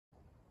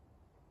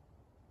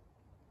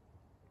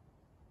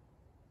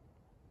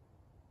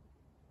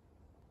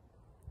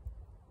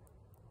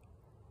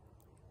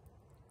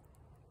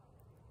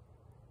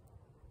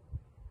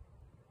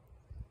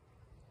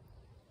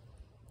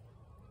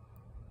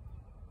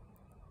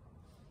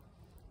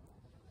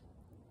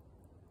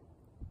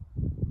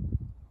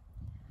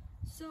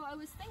So I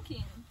was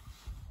thinking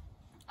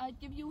I'd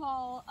give you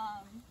all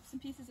some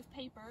pieces of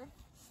paper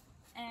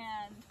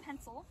and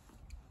pencil,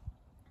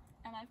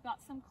 and I've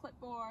got some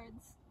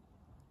clipboards,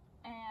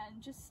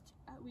 and just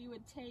we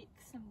would take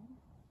some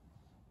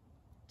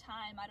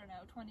time, I don't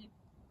know, 20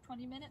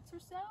 minutes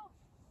or so.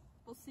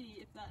 We'll see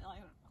if that,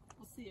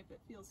 we'll see if it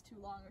feels too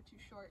long or too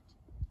short,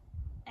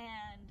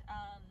 and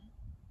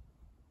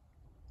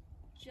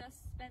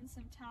just spend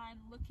some time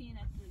looking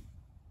at the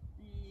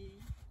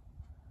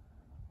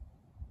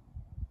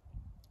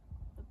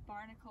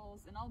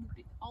barnacles and all the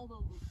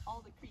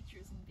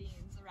creatures and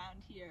beings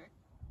around here,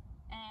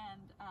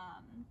 and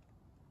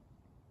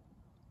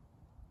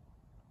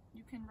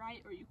you can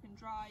write or you can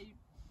draw,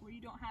 or you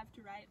don't have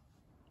to write,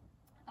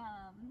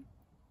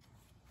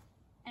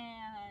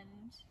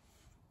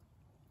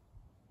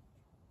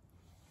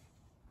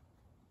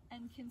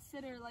 and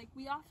consider, like,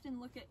 we often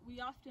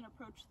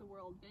approach the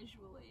world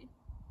visually,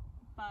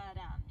 but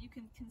you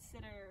can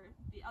consider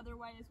the other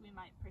ways we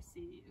might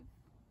perceive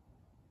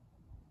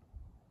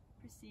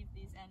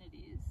these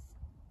entities.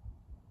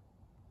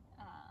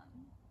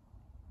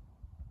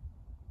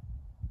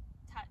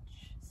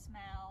 Touch,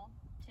 smell,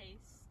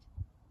 taste.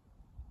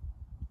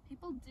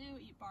 People do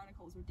eat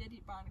barnacles, or did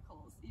eat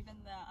barnacles,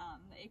 even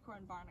the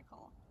Acorn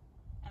Barnacle,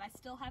 and I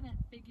still haven't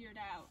figured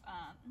out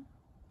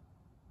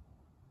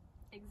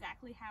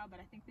exactly how, but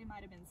I think they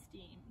might have been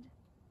steamed.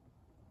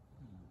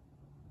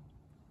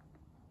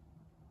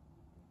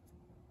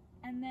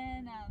 And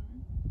then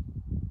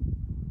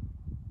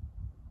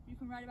you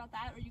can write about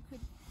that, or you could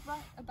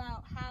write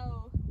about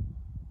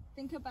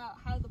think about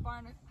how the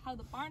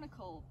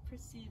barnacle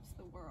perceives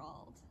the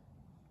world,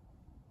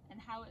 and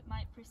how it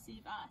might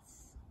perceive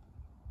us,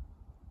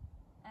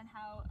 and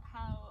how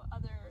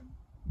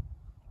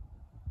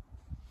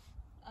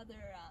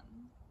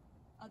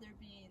other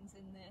beings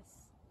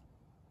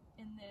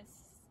in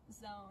this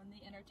zone, the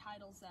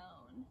intertidal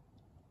zone,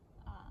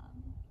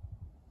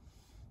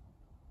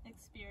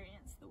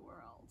 experience the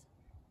world.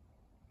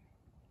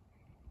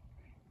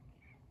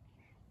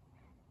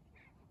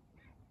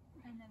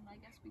 And then I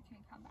guess we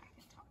can come back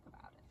and talk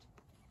about it.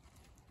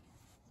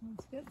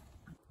 Sounds good.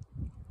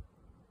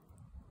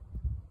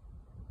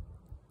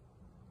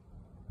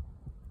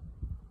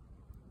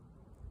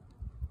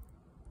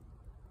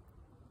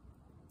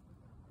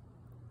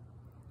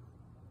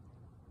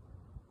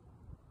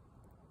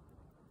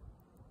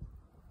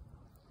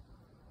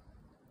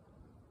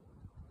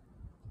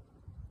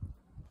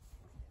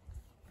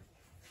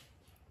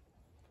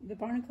 The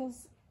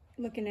barnacles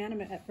look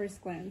inanimate at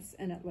first glance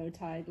and at low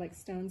tide, like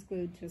stones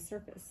glued to a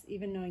surface.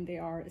 Even knowing they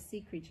are a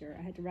sea creature,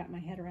 I had to wrap my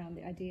head around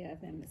the idea of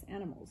them as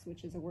animals,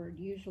 which is a word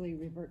usually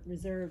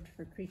reserved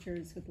for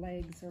creatures with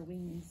legs or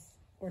wings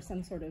or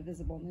some sort of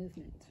visible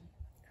movement.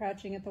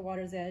 Crouching at the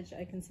water's edge,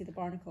 I can see the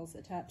barnacles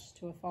attached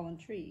to a fallen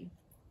tree.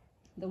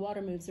 The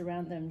water moves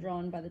around them,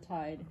 drawn by the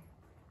tide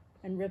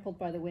and rippled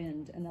by the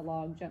wind, and the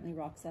log gently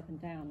rocks up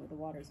and down with the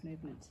water's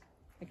movement.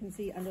 I can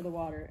see under the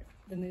water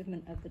the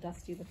movement of the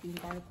dusty-looking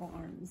barnacle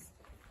arms,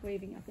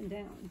 waving up and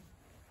down.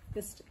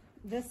 This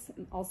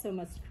also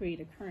must create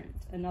a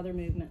current, another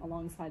movement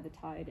alongside the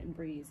tide and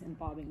breeze and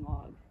bobbing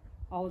log.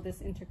 All of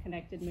this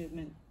interconnected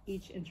movement,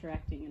 each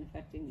interacting and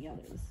affecting the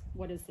others.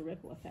 What is the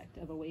ripple effect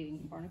of a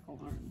waving barnacle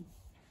arm?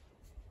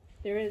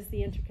 There is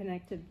the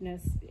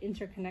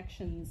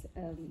interconnections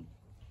of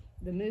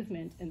the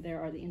movement, and there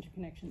are the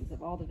interconnections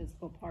of all the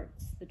visible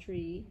parts. The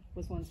tree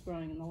was once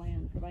growing in the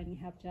land, providing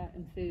habitat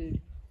and food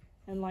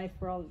and life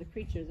for all of the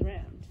creatures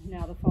around.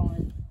 Now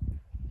fallen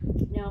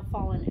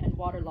and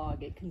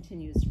waterlogged, it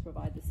continues to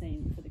provide the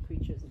same for the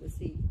creatures of the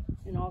sea.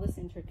 In all this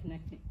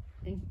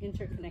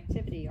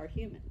interconnectivity are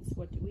humans.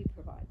 What do we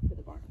provide for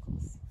the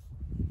barnacles?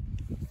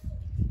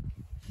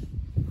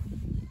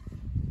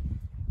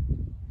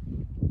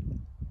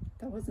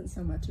 That wasn't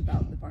so much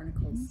about the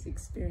barnacle's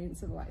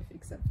experience of life,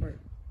 except for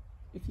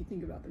if you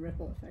think about the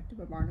ripple effect of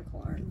a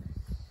barnacle arm.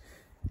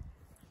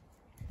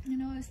 You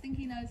know, I was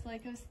thinking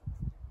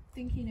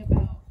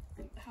about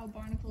how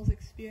barnacles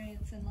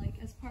experience, and like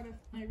as part of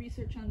my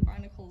research on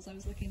barnacles, I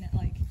was looking at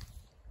like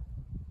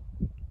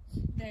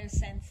their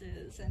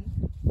senses,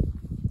 and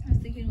I was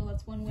thinking, well,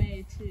 that's one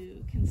way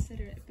to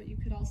consider it, but you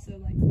could also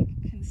like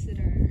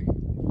consider,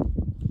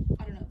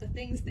 I don't know, the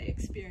things they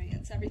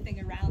experience,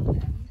 everything around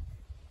them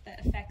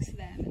that affects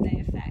them and they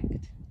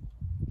affect.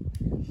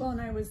 Well,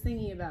 and I was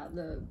thinking about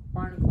the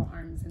barnacle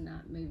arms in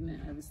that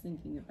movement. I was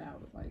thinking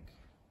about like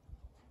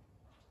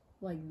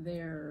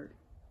they're,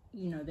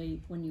 you know,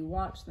 when you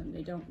watch them,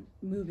 they don't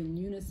move in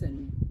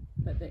unison,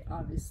 but they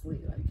obviously,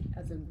 like,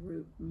 as a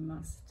group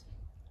must.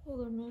 Well,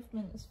 their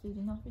movement is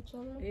feeding off each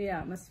other.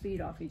 Yeah, it must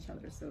feed off each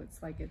other. So it's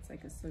like a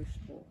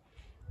sociable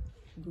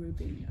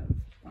grouping of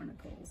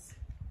barnacles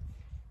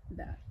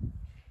that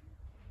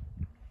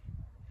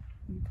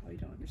you probably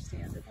don't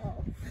understand at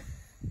all.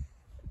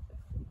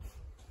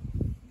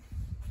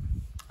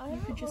 I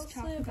could just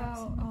talk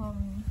about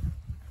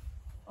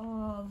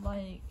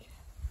like,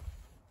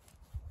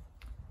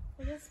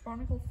 I guess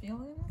barnacle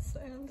feelings,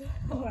 and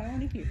oh, I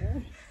want to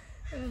hear.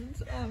 And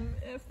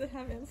if they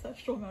have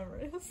ancestral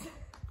memories.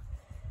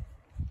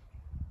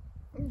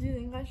 Do you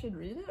think I should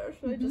read it, or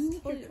should I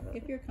just tell you?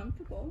 If you're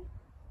comfortable.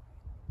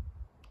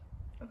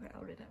 Okay,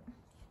 I'll read it.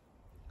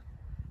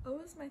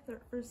 Always my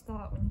first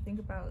thought when you think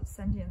about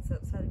sentience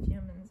outside of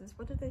humans is,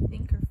 what do they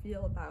think or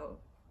feel about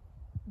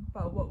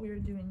what we are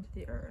doing to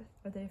the earth?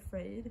 Are they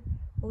afraid?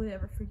 Will they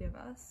ever forgive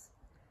us?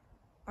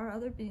 Are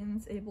other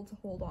beings able to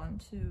hold on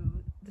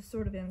to the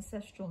sort of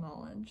ancestral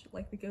knowledge,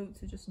 like the goats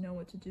who just know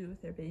what to do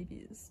with their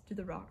babies? Do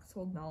the rocks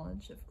hold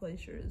knowledge of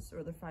glaciers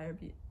or their fire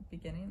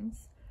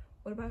beginnings?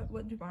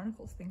 What do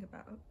barnacles think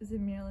about? Is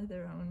it merely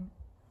their own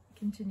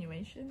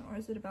continuation, or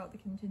is it about the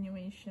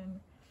continuation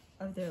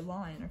of their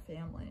line or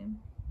family?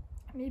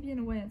 Maybe in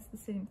a way it's the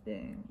same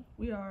thing.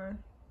 We are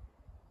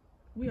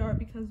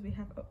because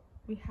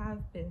we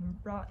have been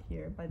brought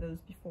here by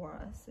those before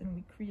us, and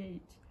we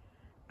create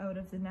out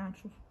of the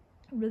natural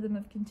rhythm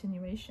of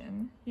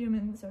continuation.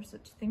 Humans are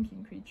such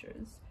thinking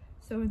creatures,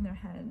 so in their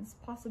heads,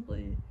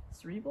 possibly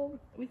cerebral,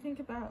 we think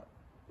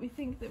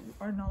that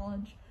our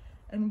knowledge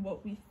and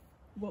what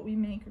we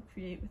make or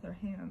create with our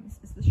hands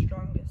is the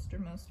strongest or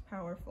most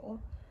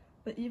powerful.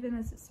 But even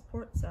as it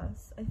supports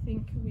us, I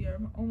think we are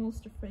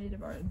almost afraid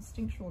of our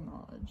instinctual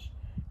knowledge.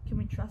 Can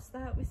we trust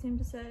that, we seem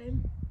to say?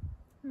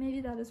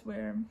 Maybe that is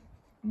where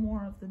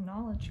more of the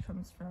knowledge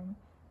comes from.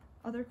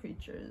 Other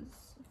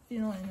creatures,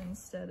 feeling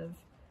instead of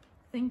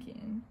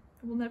thinking.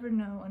 We'll never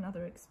know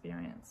another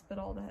experience, but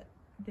all that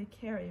they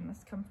carry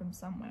must come from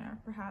somewhere.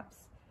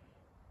 Perhaps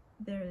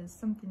there is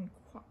something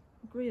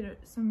greater,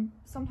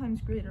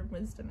 sometimes greater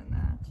wisdom in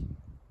that.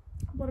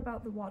 What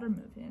about the water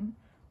moving?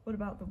 What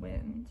about the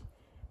wind?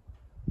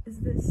 Is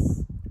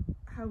this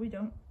how we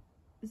don't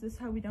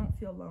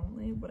feel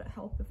lonely? Would it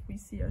help if we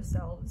see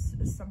ourselves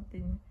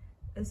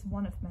as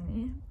one of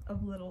many,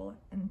 of little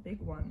and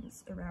big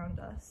ones around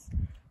us,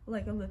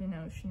 like a living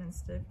ocean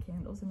instead of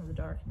candles into the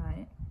dark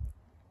night?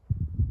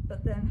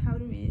 But then how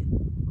do we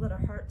let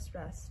our hearts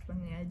rest when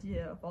the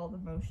idea of all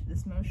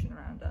this motion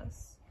around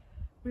us?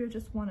 We are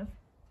just one of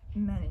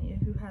many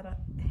who had a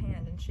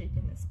hand in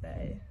shaping this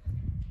bay.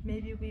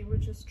 Maybe we were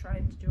just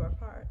trying to do our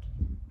part.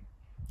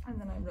 And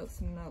then I wrote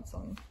some notes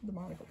on the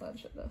barnacle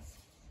bunch of this.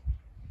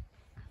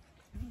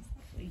 That's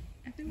lovely.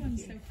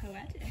 Everyone's so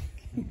poetic.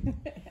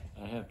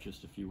 I have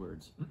just a few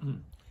words.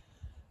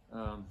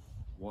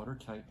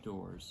 Watertight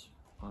doors,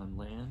 on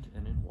land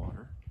and in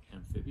water,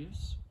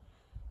 amphibious,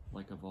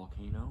 like a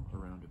volcano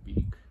around a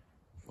beak,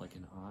 like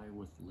an eye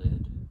with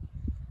lid,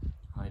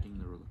 hiding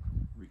the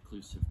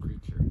reclusive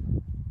creature,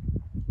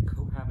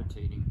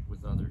 cohabitating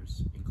with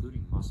others,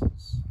 including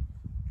muscles,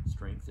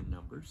 strength in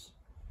numbers.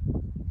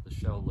 The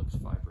shell looks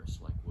fibrous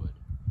like wood.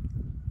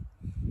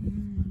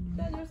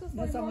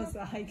 That's almost a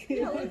haiku.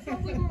 Yeah, that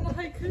sounds like one of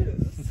the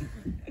haikus.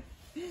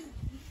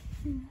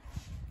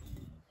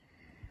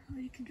 Well,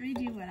 you could read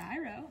you what I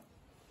wrote.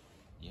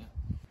 Yeah.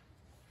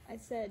 I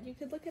said, you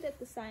could look at it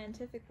the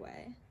scientific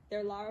way.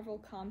 Their larval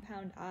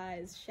compound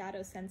eyes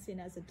shadow sensing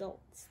as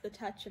adults, the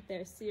touch of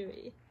their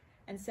cirri,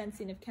 and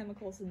sensing of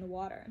chemicals in the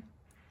water.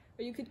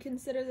 Or you could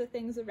consider the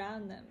things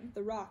around them,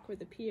 the rock or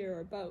the pier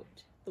or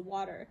boat, the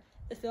water,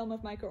 the film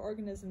of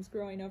microorganisms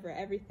growing over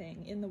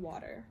everything in the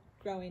water,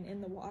 growing in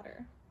the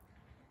water.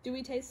 Do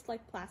we taste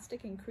like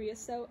plastic and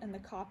creosote and the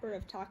copper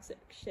of toxic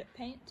ship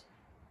paint?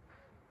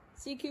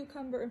 Sea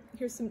cucumber,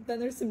 then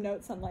there's some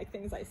notes on like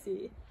things I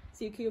see.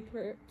 Sea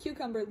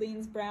cucumber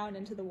leans brown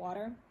into the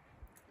water.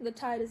 The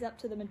tide is up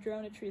to the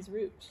madrona tree's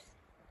roots.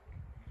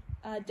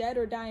 Dead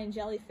or dying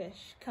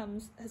jellyfish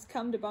has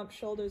come to bump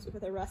shoulders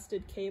with a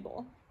rusted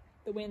cable.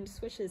 The wind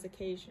swishes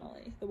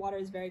occasionally. The water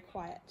is very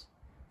quiet.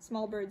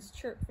 Small birds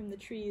chirp from the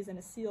trees and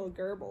a seal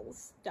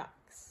gurbles,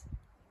 ducks.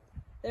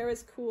 There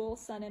is cool,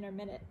 sun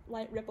intermittent,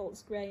 light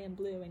ripples gray and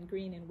blue and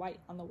green and white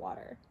on the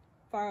water.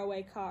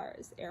 Faraway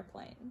cars,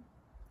 airplane.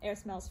 Air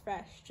smells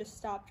fresh, just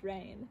stopped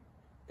rain.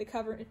 The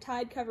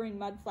tide covering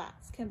mud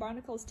flats. Can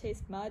barnacles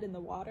taste mud in the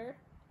water?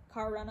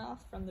 Car runoff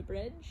from the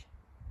bridge?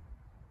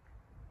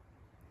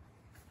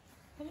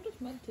 How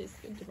does mud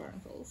taste good to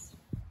barnacles?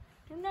 I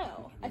don't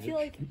know. I feel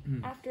like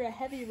after a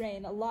heavy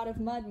rain, a lot of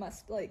mud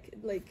must like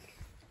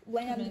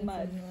land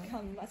mud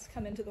must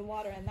come into the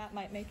water, and that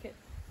might make it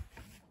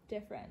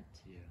different.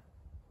 Yeah.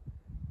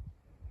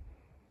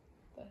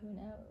 But who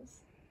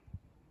knows?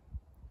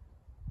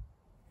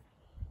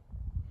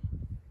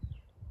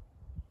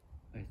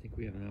 I think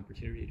we have an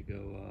opportunity to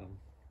go.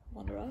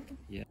 Wander off?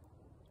 Yeah.